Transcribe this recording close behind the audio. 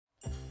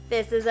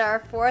This is our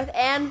fourth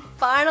and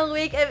final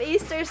week of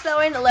Easter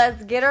sewing.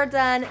 Let's get her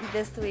done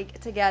this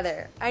week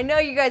together. I know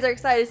you guys are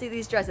excited to see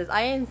these dresses.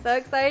 I am so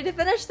excited to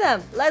finish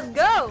them. Let's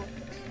go!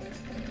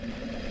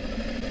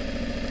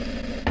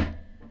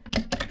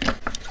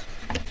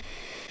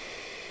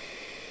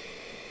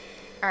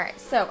 Alright,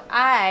 so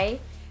I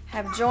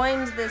have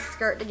joined this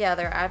skirt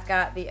together. I've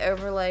got the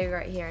overlay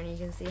right here, and you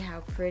can see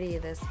how pretty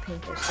this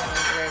pink is showing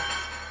through.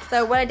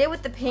 So what I did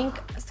with the pink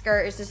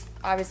skirt is just,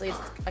 obviously it's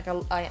like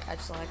a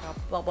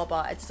blah blah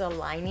blah. It's just a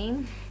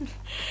lining.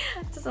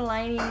 It's just a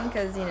lining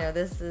because, you know,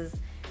 this is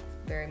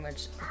very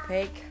much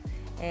opaque,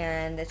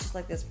 and it's just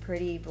like this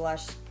pretty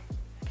blush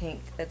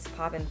pink that's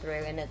popping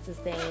through, and it's the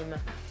same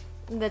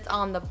that's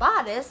on the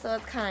bodice, so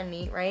it's kind of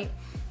neat, right?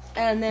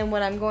 And then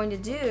what I'm going to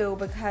do,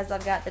 because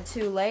I've got the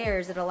two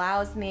layers, it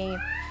allows me,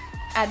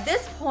 at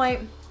this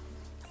point,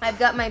 I've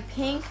got my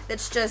pink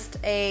that's just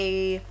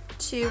a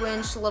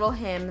 2-inch little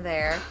hem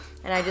there,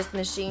 and I just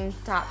machine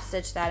top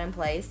stitch that in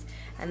place.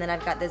 And then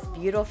I've got this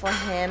beautiful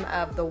hem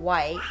of the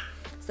white.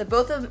 So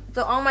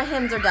all my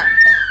hems are done.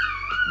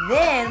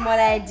 Then what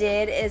I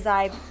did is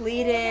I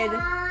pleated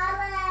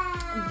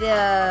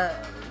the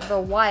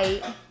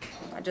white.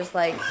 I just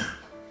like,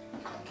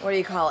 what do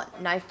you call it?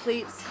 Knife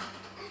pleats.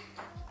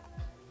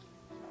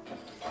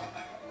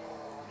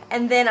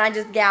 And then I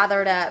just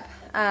gathered up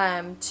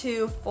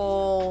 2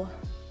 full,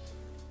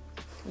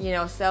 you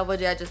know,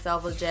 selvage edge to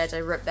selvage edge. I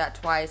ripped that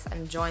twice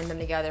and joined them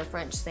together,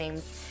 French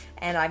seams,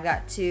 and I've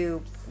got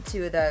two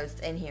of those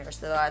in here.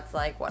 So that's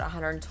like, what,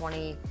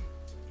 120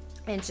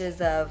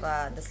 inches of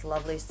this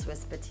lovely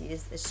Swiss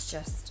batiste. It's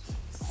just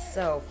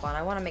so fun.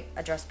 I want to make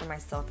a dress for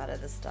myself out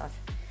of this stuff.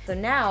 So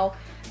now,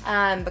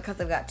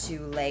 because I've got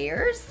 2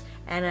 layers,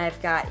 and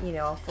I've got, you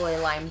know, a fully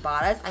lined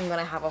bodice, I'm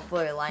gonna have a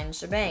fully lined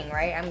shebang,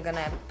 right? I'm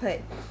gonna put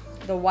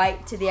the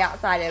white to the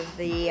outside of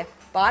the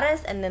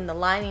bodice and then the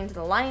lining to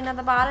the lining of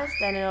the bodice,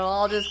 then it'll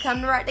all just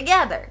come right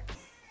together.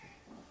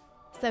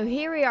 So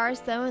here we are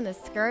sewing the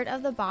skirt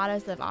of the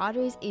bodice of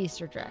Audrey's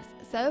Easter dress.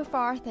 So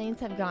far things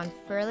have gone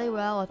fairly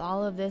well with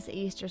all of this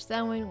Easter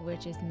sewing,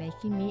 which is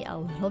making me a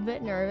little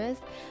bit nervous,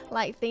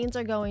 like things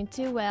are going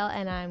too well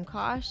and I'm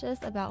cautious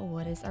about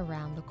what is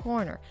around the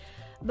corner.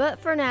 But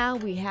for now,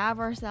 we have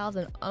ourselves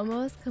an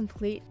almost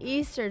complete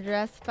Easter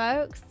dress,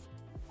 folks.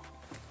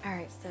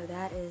 Alright, so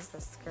that is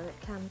the skirt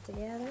coming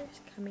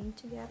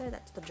together.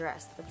 That's the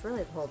dress. That's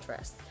really the whole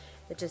dress.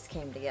 It just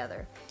came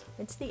together.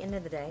 It's the end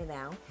of the day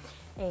now,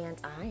 and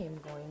I am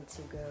going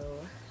to go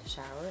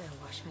shower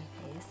and wash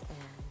my face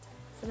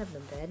and sit up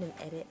in bed and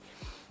edit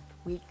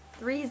week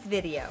 3's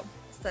video.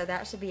 So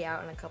that should be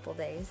out in a couple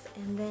days,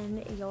 and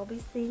then you'll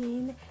be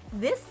seeing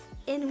this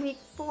in week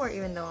 4,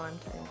 even though I'm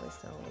technically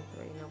still in week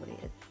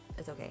 3.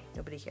 It's okay.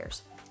 Nobody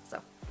cares. So,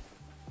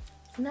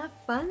 isn't that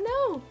fun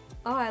though?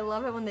 Oh, I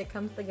love it when it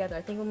comes together.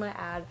 I think I'm gonna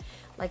add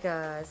like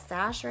a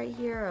sash right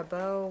here, a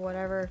bow,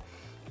 whatever.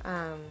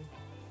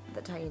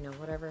 The tie, you know,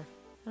 whatever.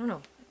 I don't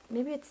know.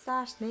 Maybe it's a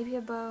sash, maybe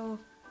a bow.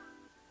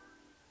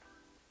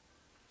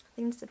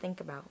 Things to think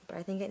about, but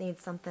I think it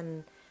needs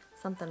something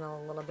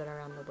a little bit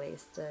around the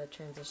waist to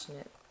transition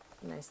it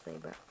nicely.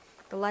 But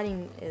the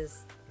lighting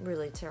is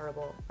really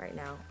terrible right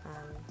now.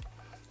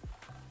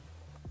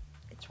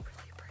 It's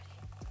really pretty.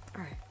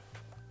 All right.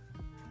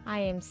 I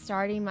am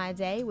starting my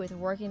day with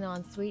working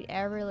on Sweet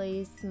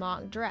Everly's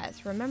smock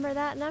dress. Remember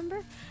that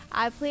number?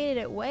 I pleated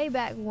it way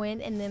back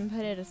when and then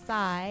put it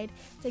aside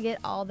to get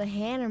all the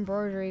hand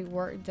embroidery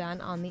work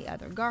done on the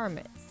other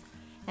garments.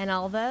 And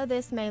although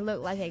this may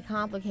look like a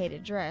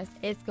complicated dress,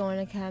 it's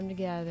going to come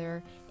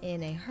together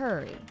in a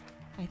hurry,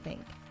 I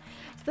think.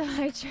 So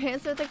I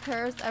transferred the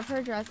curves of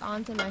her dress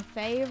onto my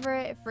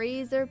favorite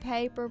freezer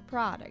paper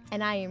product.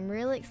 And I am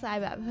really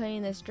excited about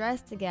putting this dress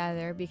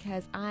together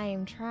because I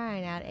am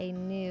trying out a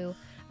new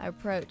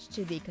approach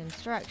to the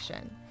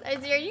construction.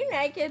 Daisy, are you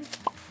naked?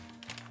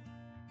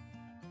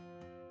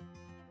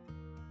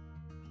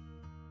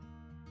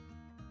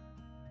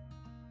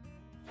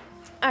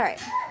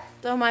 Alright,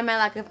 don't mind my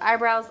lack of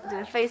eyebrows. I did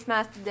a face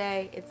mask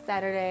today. It's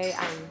Saturday.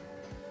 I'm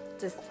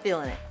just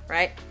feeling it,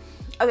 right?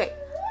 Okay.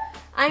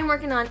 I'm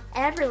working on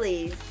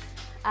Everly's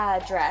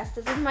dress.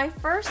 This is my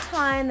first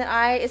time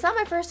it's not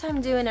my first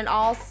time doing an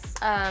all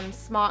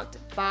smocked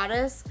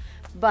bodice,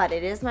 but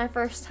it is my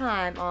first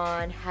time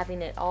on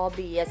having it all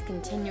be as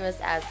continuous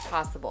as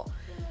possible.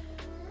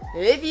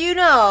 If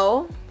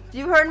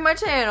you've heard my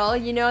channel,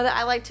 you know that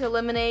I like to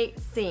eliminate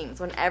seams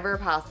whenever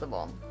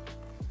possible.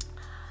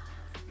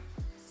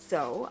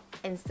 So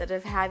instead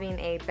of having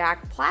a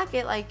back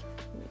placket, like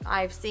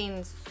I've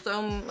seen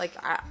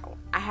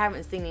I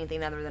haven't seen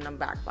anything other than a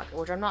back placket,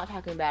 which I'm not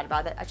talking bad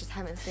about it. I just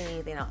haven't seen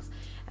anything else.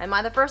 Am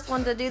I the first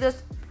one to do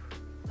this?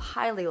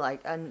 Highly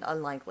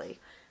unlikely.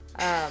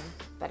 But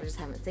I just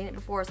haven't seen it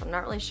before, so I'm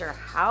not really sure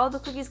how the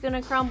cookie's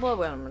gonna crumble,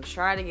 but I'm gonna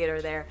try to get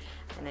her there.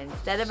 And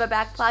instead of a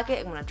back placket,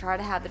 I'm gonna try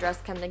to have the dress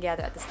come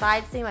together at the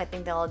side seam. I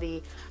think that'll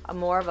be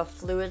more of a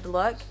fluid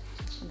look.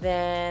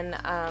 Then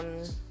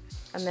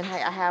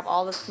I have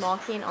all the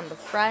smocking on the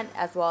front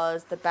as well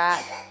as the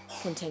back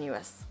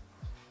continuous.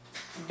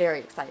 Very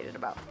excited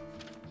about.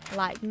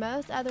 Like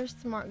most other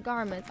smart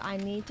garments, I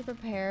need to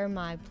prepare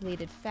my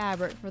pleated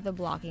fabric for the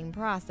blocking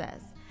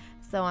process.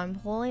 So I'm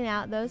pulling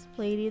out those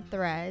pleated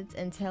threads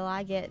until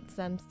I get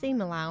some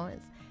seam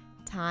allowance,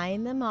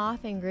 tying them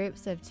off in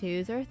groups of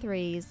 2s or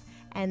 3s,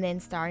 and then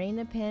starting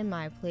to pin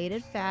my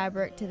pleated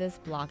fabric to this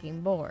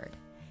blocking board.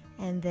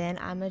 And then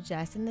I'm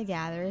adjusting the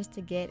gathers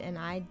to get an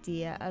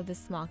idea of the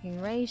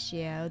smocking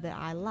ratio that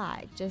I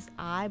like, just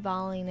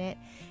eyeballing it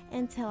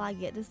until I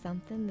get to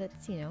something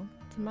that's, to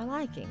my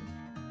liking.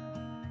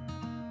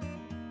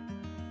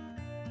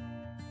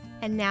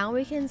 And now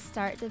we can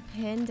start to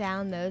pin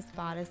down those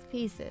bodice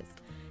pieces.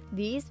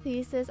 These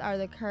pieces are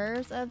the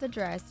curves of the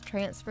dress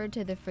transferred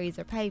to the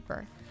freezer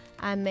paper.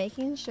 I'm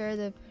making sure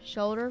the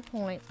shoulder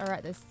points are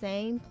at the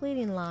same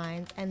pleating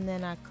lines, and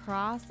then I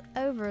cross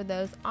over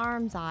those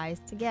arms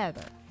eyes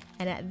together.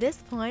 And at this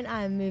point,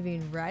 I'm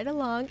moving right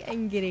along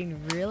and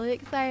getting really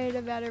excited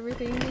about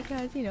everything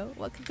because,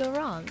 what could go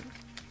wrong?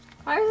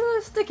 Why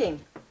is it sticking?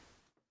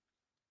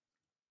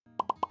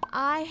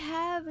 I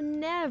have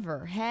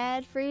never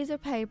had freezer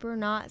paper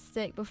not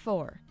stick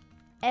before.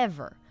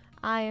 Ever.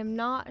 I am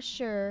not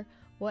sure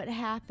what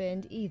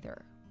happened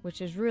either,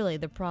 which is really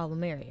the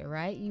problem area,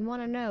 right? You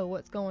want to know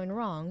what's going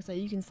wrong so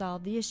you can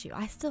solve the issue.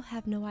 I still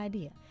have no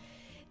idea.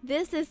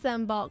 This is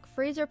some bulk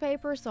freezer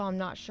paper, so I'm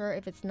not sure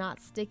if it's not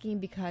sticking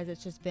because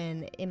it's just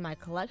been in my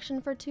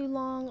collection for too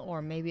long,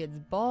 or maybe it's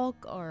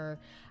bulk, or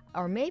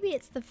maybe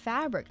it's the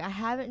fabric. I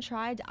haven't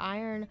tried to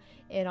iron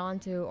it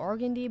onto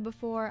organdy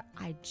before.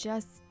 I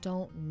just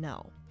don't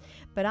know.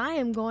 But I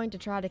am going to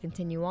try to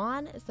continue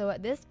on. So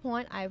at this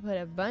point, I put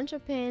a bunch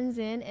of pins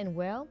in, and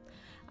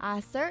I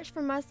searched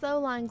for my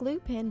Soline glue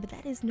pin, but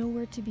that is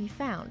nowhere to be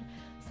found.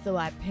 So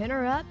I pin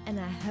her up and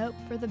I hope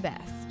for the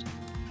best.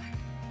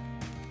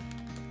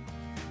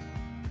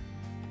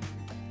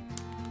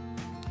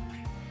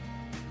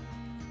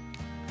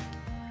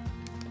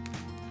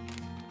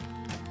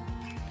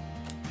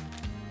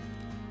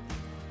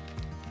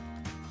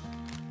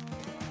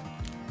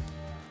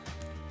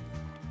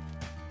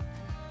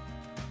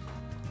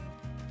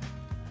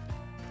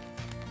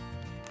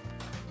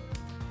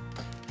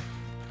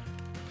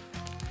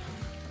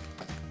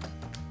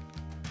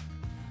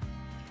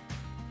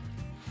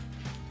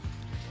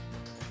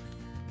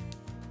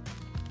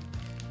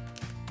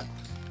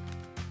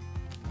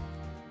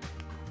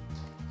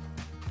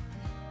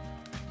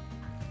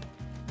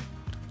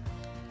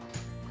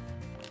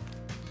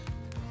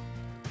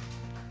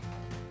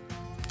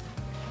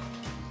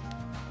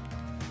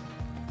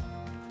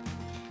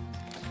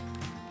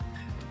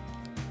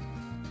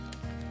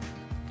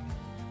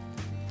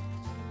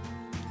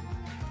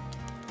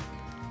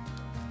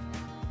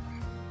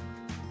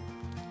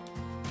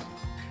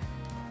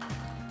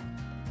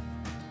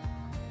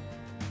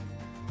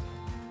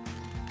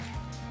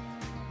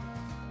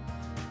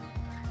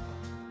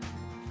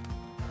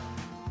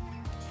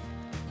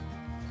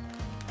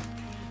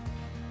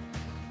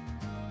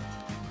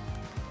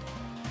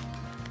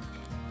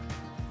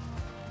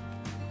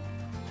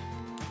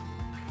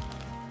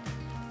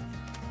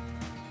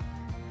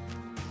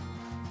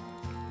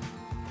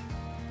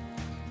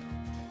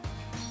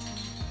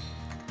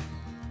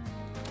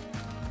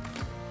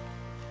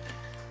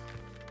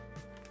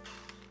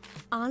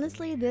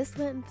 Honestly, this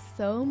went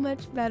so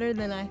much better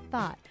than I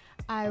thought.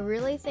 I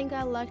really think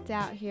I lucked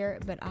out here,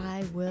 but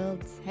I will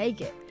take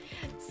it.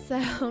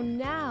 So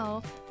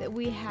now that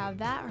we have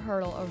that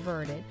hurdle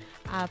averted,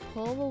 I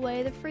pull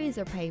away the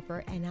freezer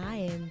paper and I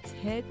am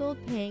tickled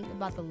pink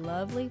about the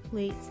lovely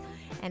pleats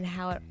and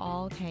how it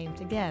all came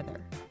together.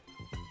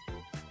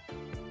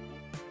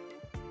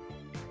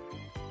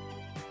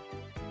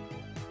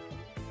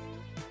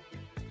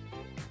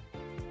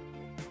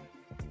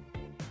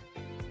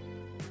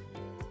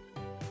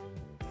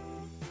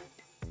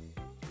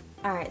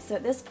 Alright, so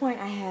at this point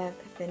I have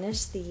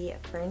finished the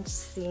French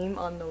seam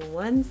on the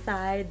one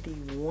side,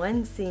 the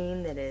one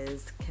seam that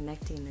is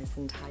connecting this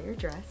entire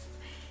dress.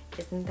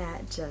 Isn't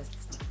that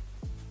just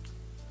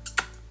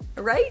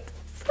right?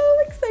 So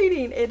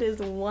exciting! It is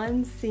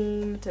one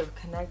seam to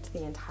connect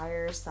the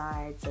entire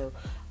side, so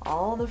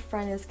all the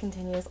front is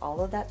continuous,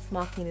 all of that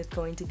smocking is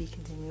going to be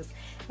continuous,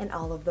 and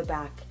all of the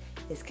back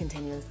is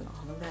continuous, and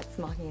all of that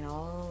smocking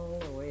all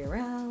the way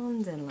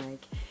around, and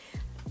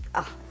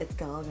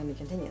it's all going to be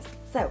continuous.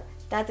 So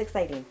that's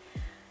exciting.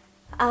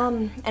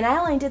 And I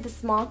only did the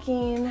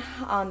smocking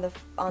on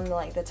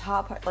the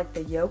top part, like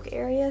the yoke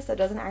area, so it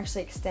doesn't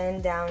actually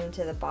extend down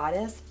to the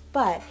bodice.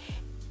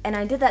 And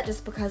I did that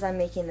just because I'm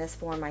making this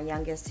for my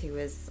youngest, who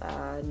is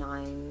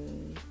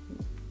 9,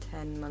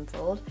 10 months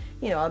old,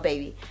 a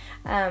baby.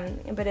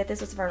 But if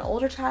this was for an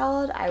older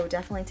child, I would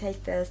definitely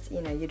take this.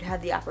 You'd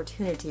have the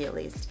opportunity at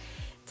least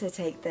to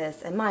take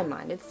this. In my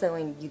mind, it's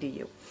sewing, you do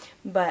you.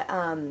 But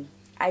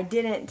I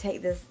didn't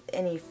take this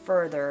any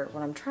further.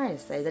 What I'm trying to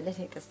say is I didn't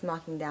take the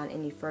smocking down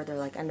any further,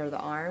 like under the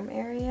arm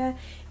area,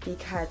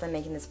 because I'm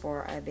making this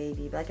for a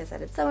baby. But like I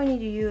said, it's sewing, you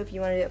do you. If you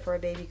want to do it for a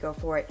baby, go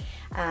for it.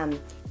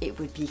 It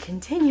would be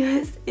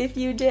continuous if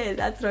you did.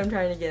 That's what I'm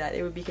trying to get at.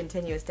 It would be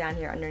continuous down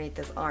here underneath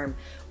this arm,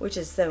 which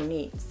is so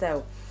neat.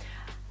 So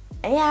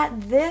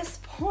At this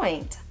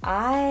point,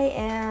 I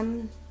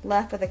am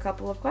left with a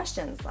couple of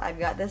questions. I've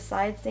got this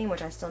side seam,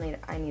 which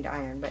I need to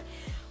iron, but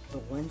the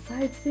one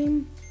side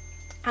seam,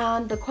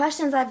 the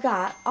questions I've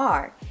got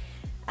are,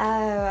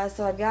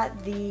 so I've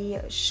got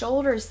the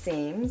shoulder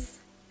seams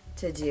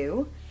to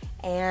do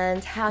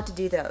and how to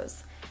do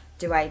those.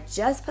 Do I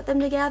just put them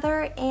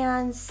together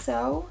and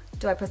sew?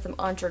 Do I put some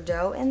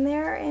entrecôte in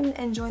there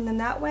and join them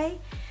that way?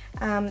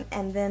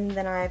 And then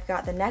I've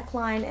got the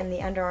neckline and the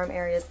underarm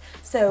areas.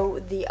 So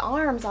the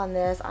arms on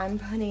this, I'm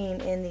putting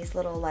in these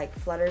little like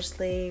flutter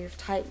sleeve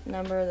type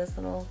number, this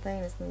little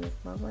thing, this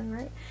lovely,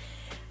 right?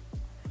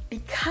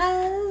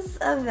 Because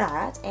of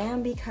that,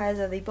 and because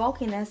of the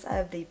bulkiness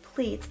of the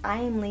pleats, I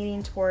am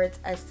leaning towards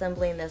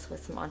assembling this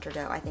with some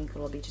entrecôte. I think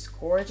it'll be just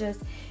gorgeous.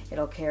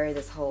 It'll carry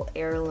this whole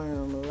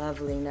heirloom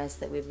loveliness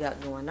that we've got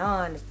going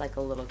on. It's like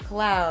a little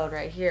cloud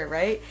right here,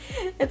 right?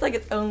 It's like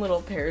its own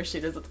little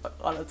parachute as it's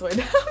on its way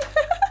down.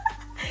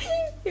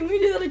 Can we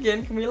do that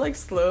again? Can we like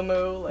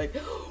slow-mo, like,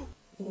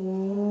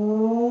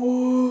 whoosh.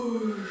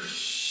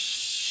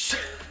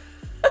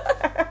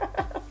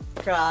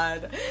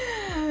 God.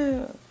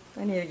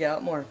 I need to get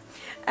out more.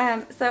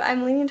 So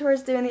I'm leaning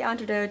towards doing the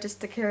entrecôte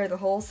just to carry the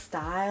whole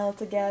style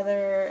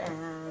together,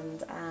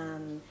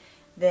 and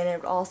then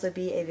it would also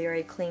be a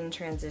very clean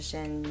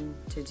transition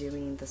to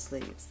doing the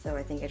sleeves. So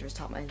I think I just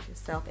taught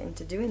myself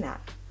into doing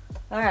that.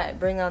 Alright,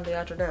 bring on the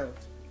entrecôte.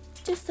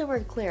 Just so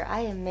we're clear,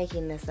 I am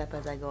making this up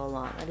as I go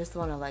along. I just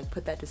want to like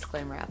put that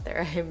disclaimer out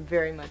there. I am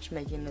very much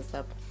making this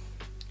up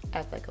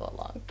as I go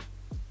along.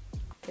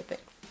 Okay,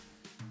 thanks.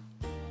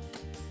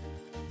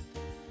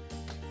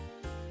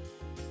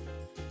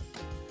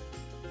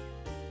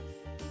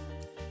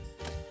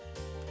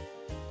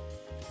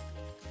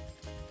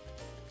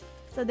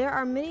 So there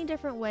are many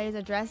different ways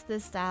a dress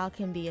this style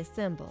can be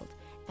assembled.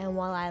 And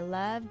while I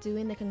love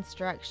doing the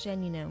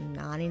construction,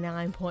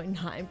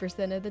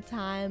 99.9% of the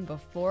time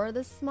before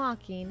the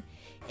smocking,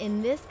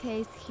 in this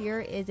case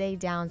here is a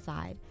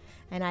downside.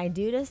 And I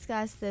do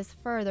discuss this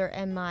further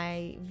in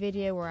my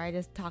video where I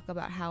just talk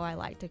about how I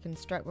like to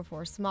construct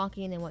before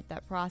smocking and what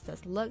that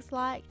process looks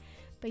like.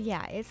 But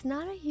yeah, it's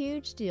not a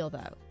huge deal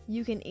though.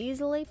 You can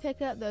easily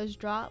pick up those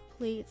drop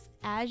pleats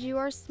as you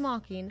are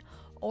smocking,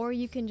 or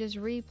you can just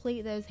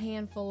re-pleat those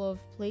handful of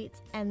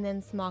pleats and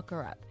then smock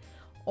her up.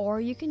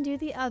 Or you can do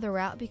the other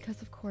route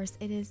because of course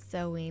it is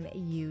sewing,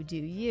 you do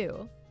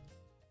you.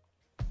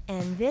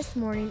 And this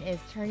morning is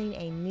turning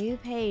a new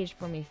page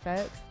for me,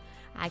 folks.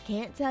 I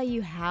can't tell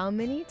you how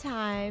many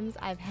times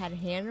I've had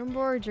hand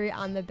embroidery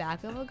on the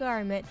back of a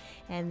garment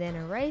and then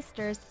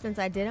erasers since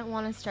I didn't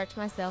want to stretch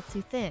myself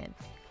too thin.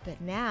 But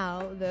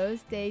now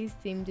those days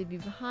seem to be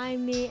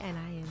behind me and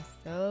I am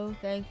so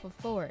thankful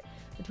for it.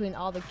 Between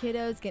all the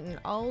kiddos getting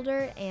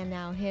older and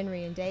now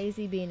Henry and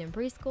Daisy being in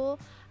preschool,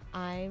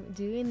 I'm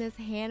doing this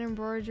hand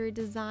embroidery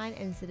design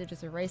instead of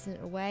just erasing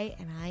it away,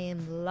 and I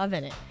am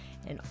loving it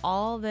and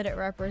all that it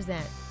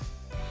represents.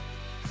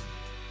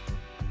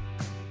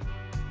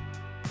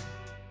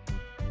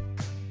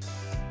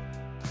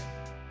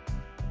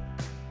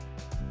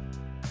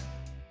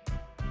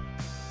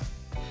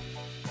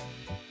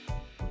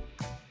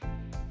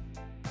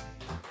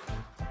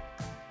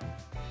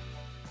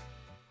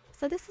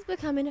 So this is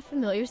becoming a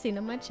familiar scene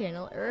on my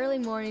channel. Early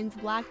mornings,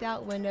 blacked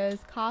out windows,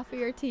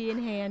 coffee or tea in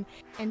hand,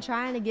 and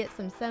trying to get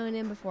some sewing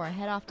in before I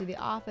head off to the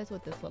office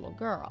with this little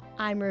girl.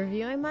 I'm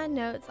reviewing my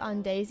notes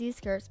on Daisy's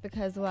skirts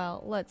because,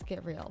 well, let's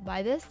get real.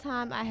 By this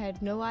time, I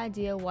had no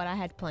idea what I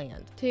had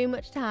planned. Too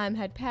much time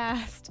had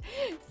passed.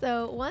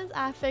 So once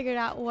I figured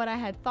out what I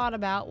had thought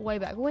about way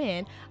back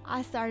when,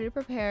 I started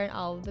preparing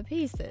all of the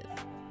pieces.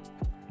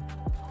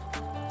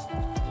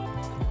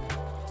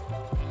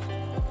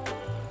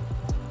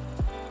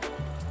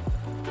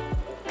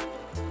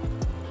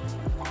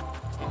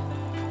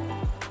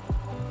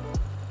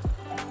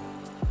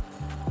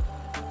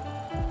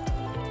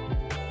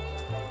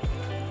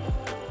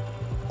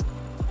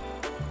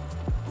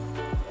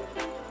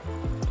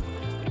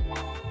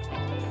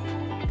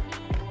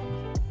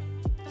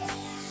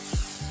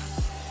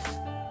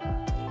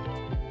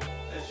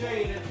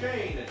 Train, a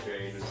train, a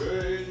train, a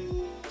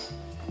train.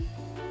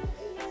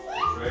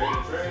 Train, a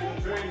train,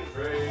 a train, a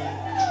train.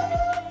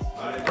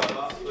 I got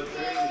off the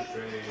train, a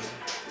train.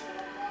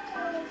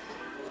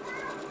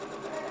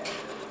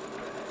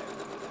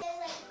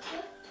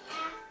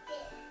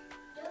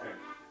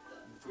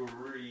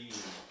 Green,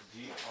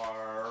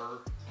 G-R-E-E,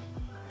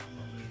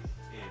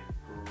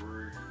 and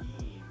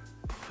green.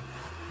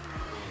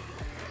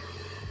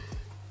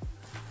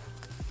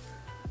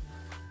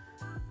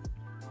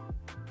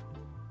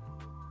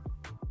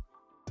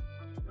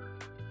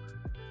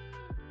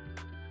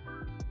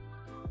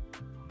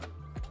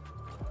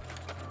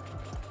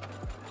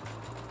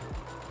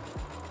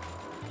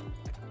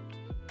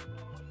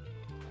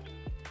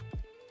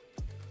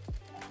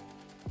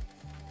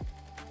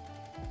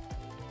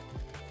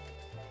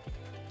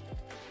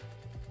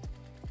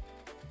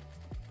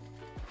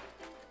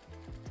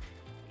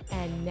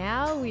 And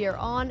now we are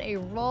on a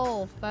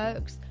roll,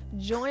 folks.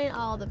 Joining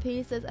all the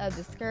pieces of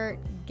the skirt,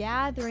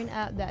 gathering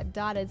up that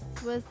dotted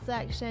twist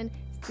section.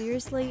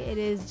 Seriously, it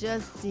is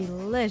just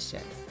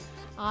delicious.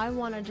 I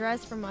want a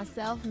dress for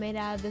myself made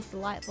out of this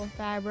delightful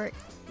fabric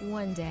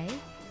one day.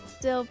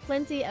 Still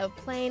plenty of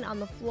plain on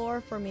the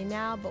floor for me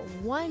now, but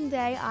one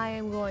day I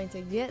am going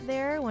to get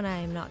there when I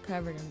am not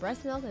covered in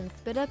breast milk and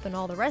spit up and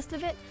all the rest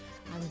of it.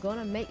 I'm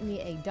gonna make me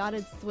a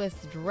dotted Swiss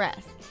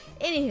dress.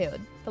 Anywho,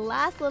 the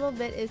last little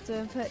bit is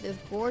to put this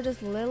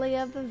gorgeous Lily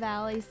of the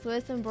Valley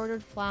Swiss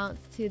embroidered flounce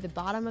to the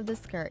bottom of the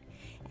skirt,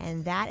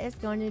 and that is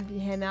going to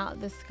hem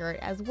out the skirt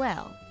as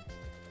well.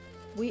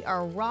 We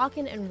are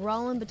rocking and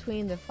rolling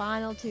between the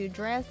final two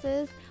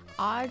dresses.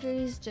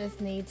 Audrey's just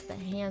needs the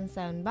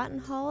hand-sewn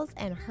buttonholes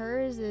and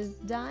hers is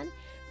done,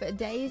 but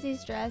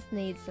Daisy's dress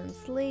needs some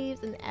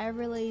sleeves and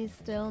Everly's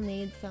still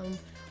needs some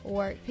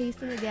work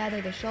piecing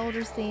together the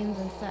shoulder seams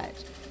and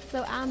such.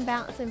 So I'm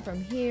bouncing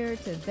from here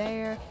to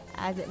there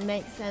as it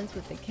makes sense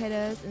with the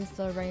kiddos and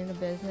still running the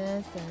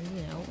business and,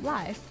 you know,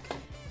 life.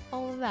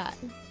 All of that.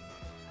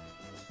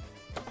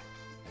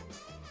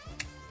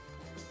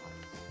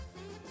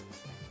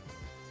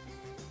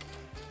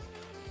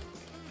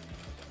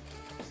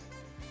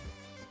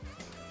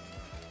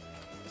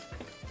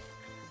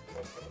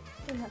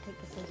 Do not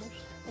take the scissors.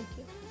 Thank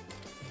you.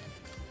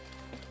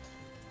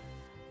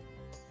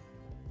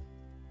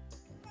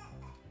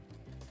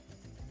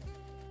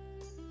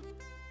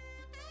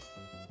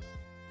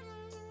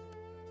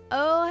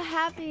 Oh,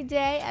 happy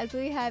day as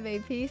we have a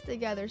pieced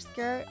together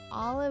skirt,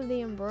 all of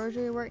the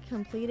embroidery work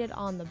completed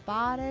on the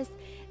bodice.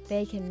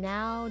 They can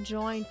now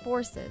join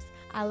forces.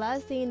 I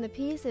love seeing the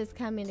pieces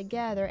coming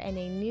together and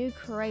a new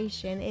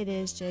creation. It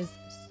is just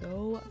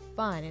so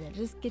fun and it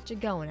just gets you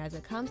going. As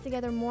it comes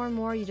together more and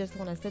more, you just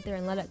want to sit there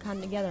and let it come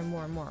together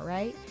more and more,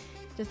 right?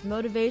 Just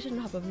motivation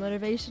on top of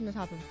motivation on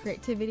top of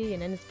creativity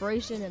and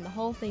inspiration, and the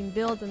whole thing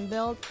builds and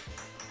builds.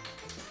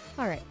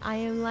 Alright, I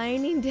am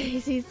lining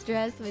Daisy's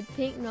dress with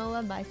Pink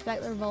Nola by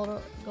Speckler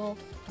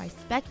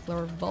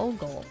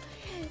Vogel.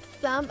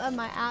 Some of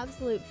my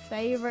absolute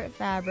favorite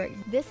fabric.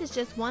 This is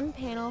just one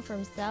panel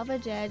from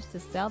selvage edge to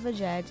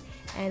selvage edge,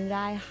 and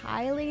I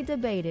highly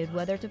debated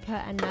whether to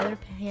put another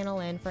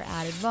panel in for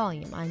added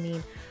volume. I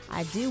mean,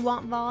 I do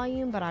want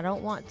volume, but I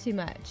don't want too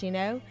much, you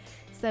know?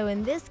 So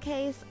in this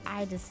case,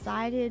 I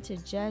decided to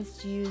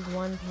just use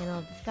one panel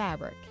of the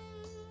fabric.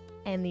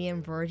 And the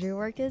embroidery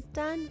work is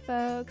done,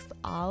 folks.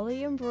 All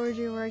the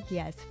embroidery work,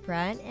 yes,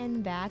 front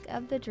and back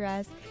of the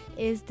dress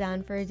is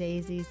done for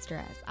Daisy's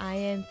dress. I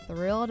am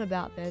thrilled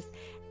about this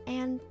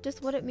and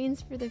just what it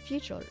means for the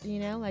future. You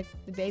know, like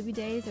the baby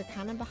days are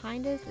kind of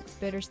behind us. It's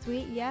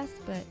bittersweet, yes,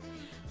 but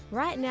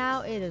right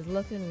now it is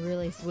looking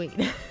really sweet.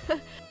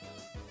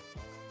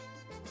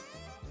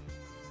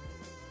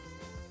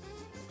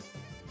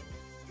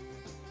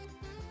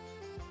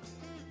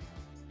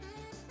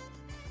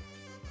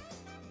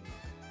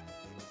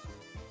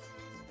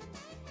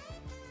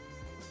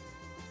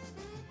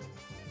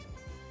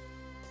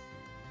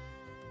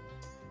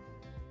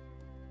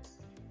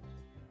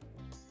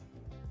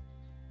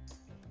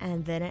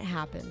 And then it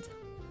happened.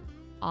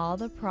 All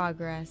the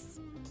progress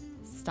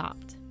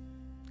stopped.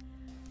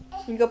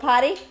 You go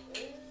potty?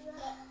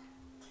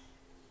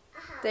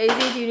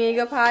 Daisy, do you need to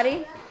go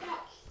potty?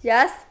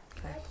 Yes?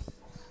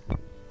 Okay.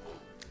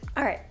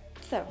 Alright,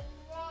 so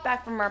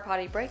back from our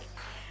potty break.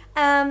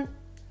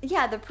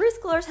 Yeah, the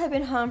preschoolers have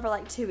been home for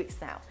like 2 weeks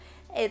now.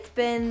 It's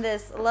been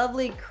this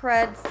lovely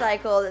crud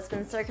cycle that's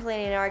been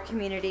circulating in our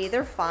community.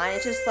 They're fine.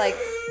 It's just like,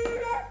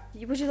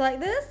 would you like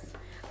this?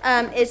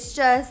 It's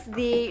just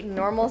the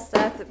normal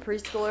stuff that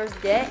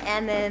preschoolers get,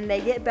 and then they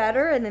get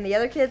better, and then the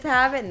other kids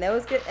have it, and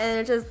those get,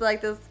 and it's just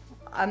like this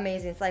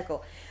amazing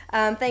cycle.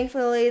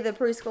 Thankfully, the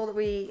preschool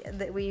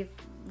that we've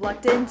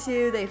lucked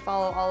into, they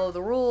follow all of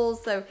the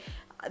rules, so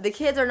the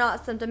kids are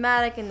not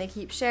symptomatic, and they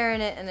keep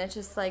sharing it, and it's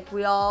just like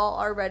we all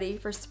are ready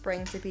for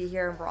spring to be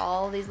here and for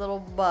all these little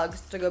bugs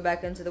to go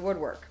back into the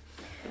woodwork.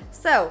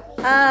 So,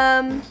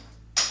 that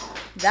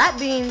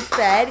being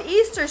said,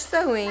 Easter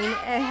sewing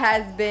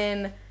has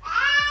been.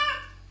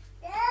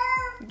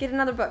 Get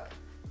another book.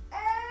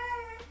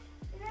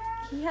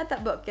 He had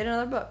that book. Get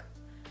another book.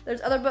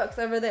 There's other books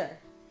over there.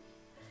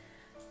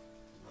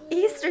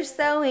 Easter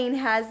sewing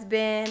has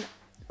been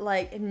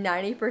like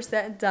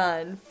 90%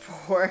 done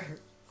for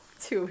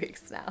 2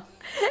 weeks now.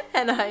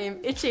 And I am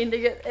itching to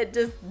get it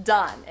just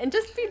done. And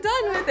just be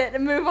done with it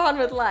and move on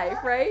with life,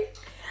 right?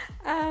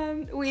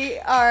 We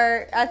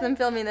are, as I'm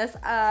filming this,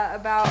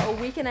 about a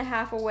week and a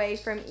half away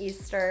from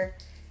Easter.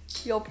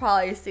 You'll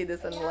probably see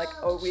this in like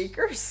a week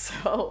or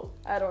so.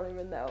 I don't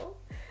even know.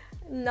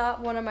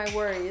 Not one of my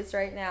worries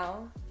right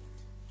now.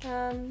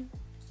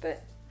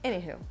 But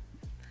anywho,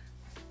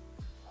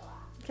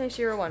 in case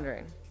you were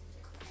wondering,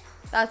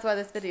 that's why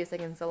this video is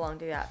taking so long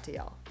to get out to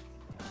y'all.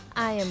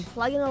 I am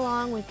plugging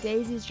along with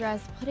Daisy's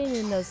dress, putting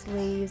in those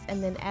sleeves,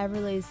 and then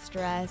Everly's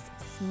dress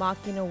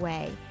smocking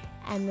away.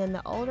 And then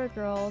the older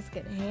girls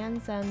get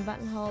hand-sewn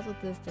buttonholes with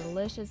this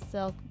delicious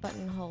silk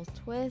buttonhole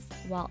twist,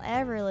 while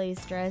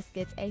Everly's dress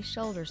gets a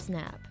shoulder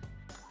snap.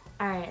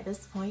 Alright, at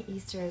this point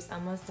Easter is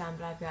almost done,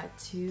 but I've got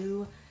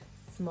 2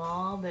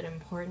 small but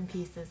important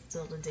pieces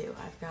still to do.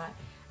 I've got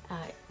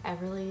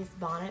Everly's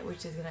bonnet,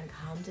 which is going to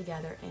come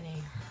together in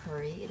a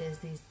hurry. It is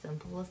the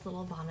simplest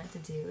little bonnet to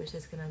do. It's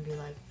just going to be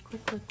like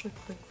click, click, click,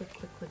 click, click,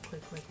 click, click,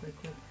 click, click,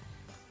 click, click,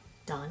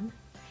 done.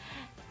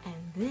 And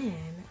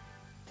then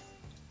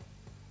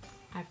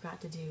I've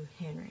got to do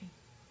Henry.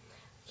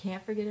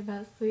 Can't forget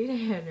about sweet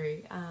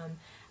Henry.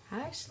 I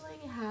actually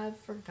have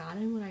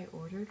forgotten what I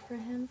ordered for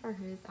him for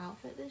his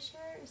outfit this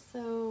year,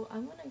 so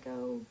I'm gonna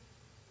go.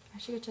 I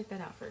should go check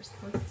that out first.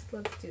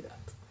 Let's do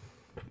that.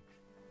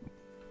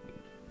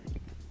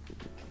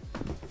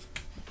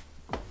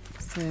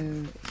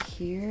 So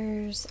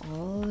here's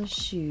all the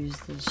shoes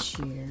this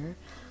year.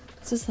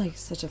 This is like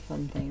such a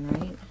fun thing,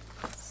 right?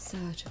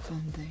 Such a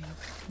fun thing.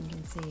 You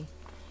can see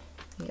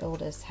the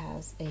oldest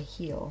has a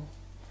heel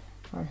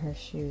on her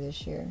shoe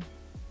this year.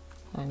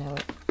 I know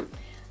it.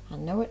 I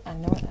know it, I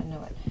know it, I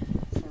know it.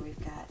 So we've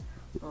got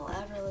little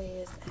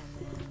Everly's and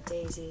then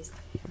Daisy's,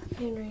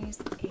 Henry's,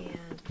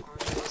 and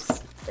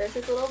Arnold's. There's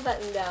his little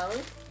button down.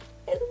 Isn't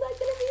that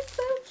gonna be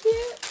so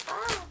cute?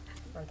 Ah!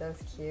 Aren't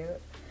those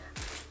cute?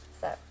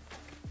 So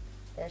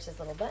there's his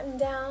little button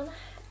down.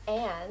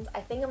 And I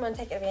think I'm gonna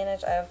take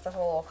advantage of the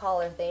whole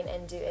collar thing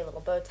and do a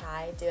little bow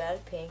tie, do it out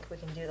of pink. We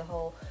can do the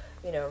whole,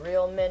 you know,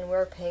 real men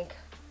wear pink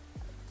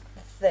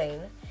thing.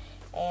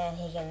 And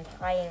he can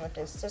tie in with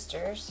his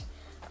sisters.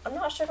 I'm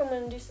not sure if I'm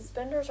going to do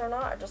suspenders or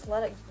not, or just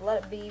let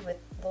it be with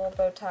the little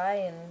bow tie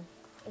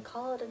and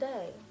call it a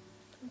day.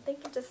 I'm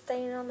thinking just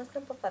staying on the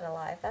simple side of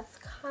life. That's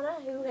kind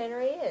of who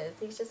Henry is.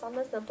 He's just on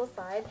the simple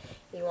side.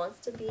 He wants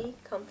to be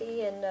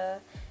comfy and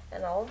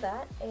all of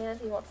that, and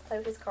he wants to play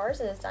with his cars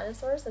and his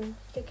dinosaurs, and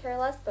he could care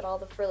less but all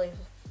the frilly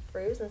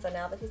fruits. And so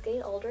now that he's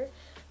getting older,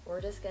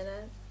 we're just going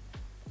to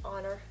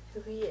honor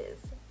who he is.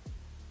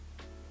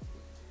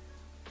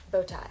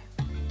 Bow tie.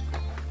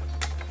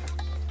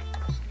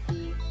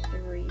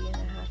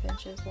 3.5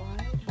 inches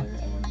wide, 4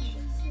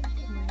 inches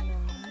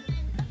not.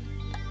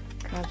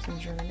 Grab some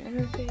German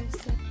interface.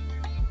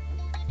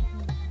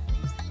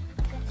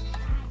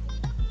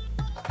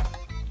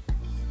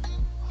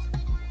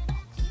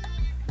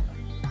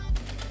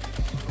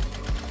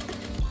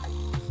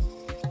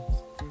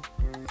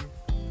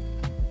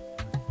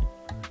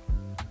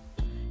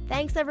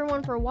 Thanks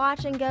everyone for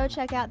watching. Go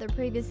check out the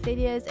previous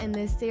videos in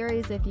this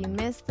series if you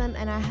missed them,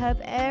 and I hope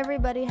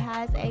everybody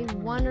has a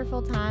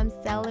wonderful time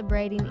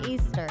celebrating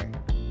Easter.